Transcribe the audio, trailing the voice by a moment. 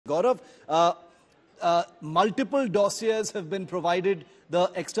Gaurav, multiple dossiers have been provided. The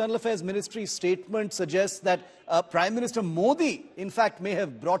External Affairs Ministry statement suggests that Prime Minister Modi, in fact, may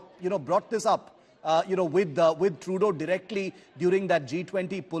have brought this up, with Trudeau directly during that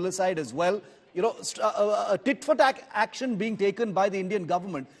G20 pull aside as well. A tit-for-tat action being taken by the Indian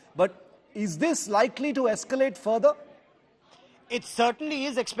government. But is this likely to escalate further? It certainly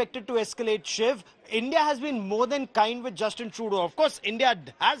is expected to escalate, Shiv. India has been more than kind with Justin Trudeau. Of course, India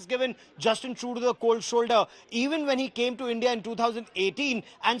has given Justin Trudeau the cold shoulder. Even when he came to India in 2018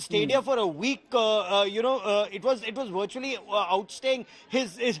 and stayed here for a week, it was virtually outstaying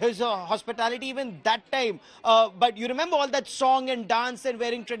his hospitality even that time. But you remember all that song and dance and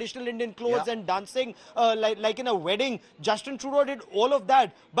wearing traditional Indian clothes and dancing like in a wedding. Justin Trudeau did all of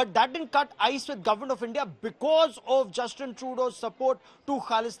that. But that didn't cut ice with government of India because of Justin Trudeau's support to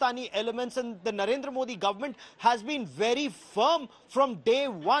Khalistani elements, and the Narendra Modi government has been very firm from day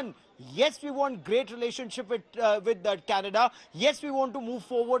one. Yes, we want great relationship with Canada. Yes, we want to move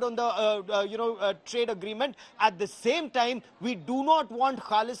forward on the trade agreement. At the same time, we do not want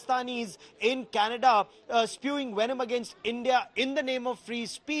Khalistanis in Canada spewing venom against India in the name of free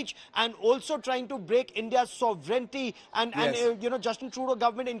speech and also trying to break India's sovereignty and Justin Trudeau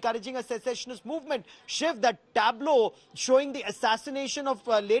government encouraging a secessionist movement. Shiv, that tableau showing the assassination of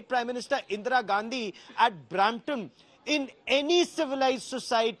late Prime Minister Indira Gandhi at Brampton. In any civilized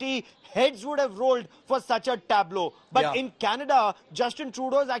society, heads would have rolled for such a tableau. But in Canada, Justin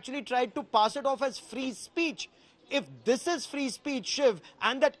Trudeau has actually tried to pass it off as free speech. If this is free speech, Shiv,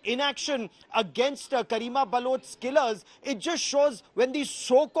 and that inaction against Karima Baloch's killers, it just shows when these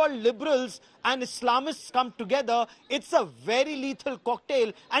so-called liberals and Islamists come together, it's a very lethal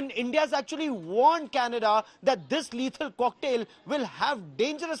cocktail. And India's actually warned Canada that this lethal cocktail will have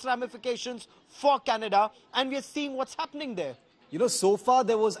dangerous ramifications for Canada. And we are seeing what's happening there. So far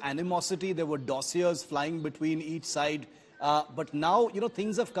there was animosity, there were dossiers flying between each side. But now,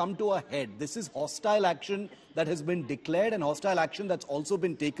 things have come to a head. This is hostile action that has been declared and hostile action that's also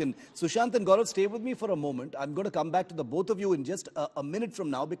been taken. Sushant and Gaurav, stay with me for a moment. I'm going to come back to the both of you in just a minute from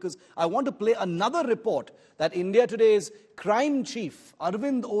now because I want to play another report that India Today's crime chief,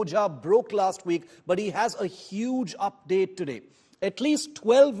 Arvind Ojha, broke last week, but he has a huge update today. At least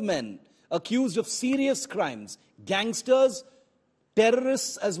 12 men accused of serious crimes, gangsters,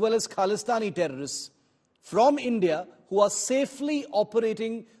 terrorists, as well as Khalistani terrorists from India who are safely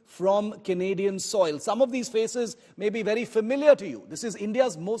operating from Canadian soil. Some of these faces may be very familiar to you. This is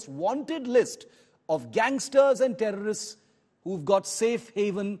India's most wanted list of gangsters and terrorists who've got safe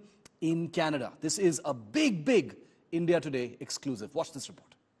haven in Canada. This is a big, big India Today exclusive. Watch this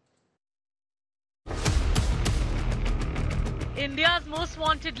report. India's most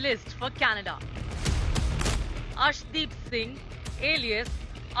wanted list for Canada. Hardeep Singh, alias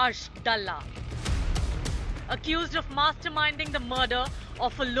Arsh Dalla, accused of masterminding the murder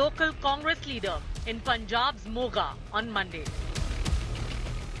of a local Congress leader in Punjab's Moga on Monday.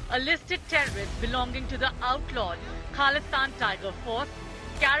 A listed terrorist belonging to the outlawed Khalistan Tiger Force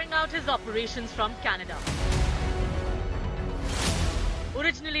carrying out his operations from Canada.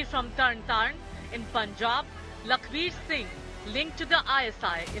 Originally from Tarn Taran in Punjab, Lakhbir Singh linked to the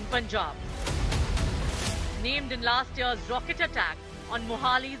ISI in Punjab. Named in last year's rocket attack on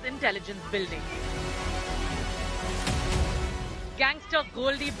Mohali's intelligence building. Gangster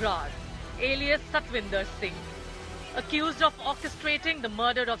Goldie Brar, alias Satwinder Singh, accused of orchestrating the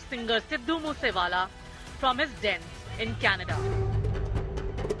murder of singer Sidhu Moosewala from his den in Canada.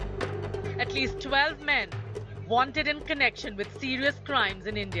 At least 12 men wanted in connection with serious crimes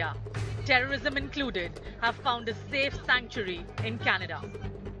in India, terrorism included, have found a safe sanctuary in Canada.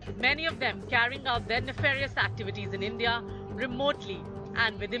 Many of them carrying out their nefarious activities in India remotely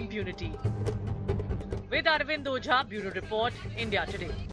and with impunity. With Arvind Ojha, Bureau Report, India Today.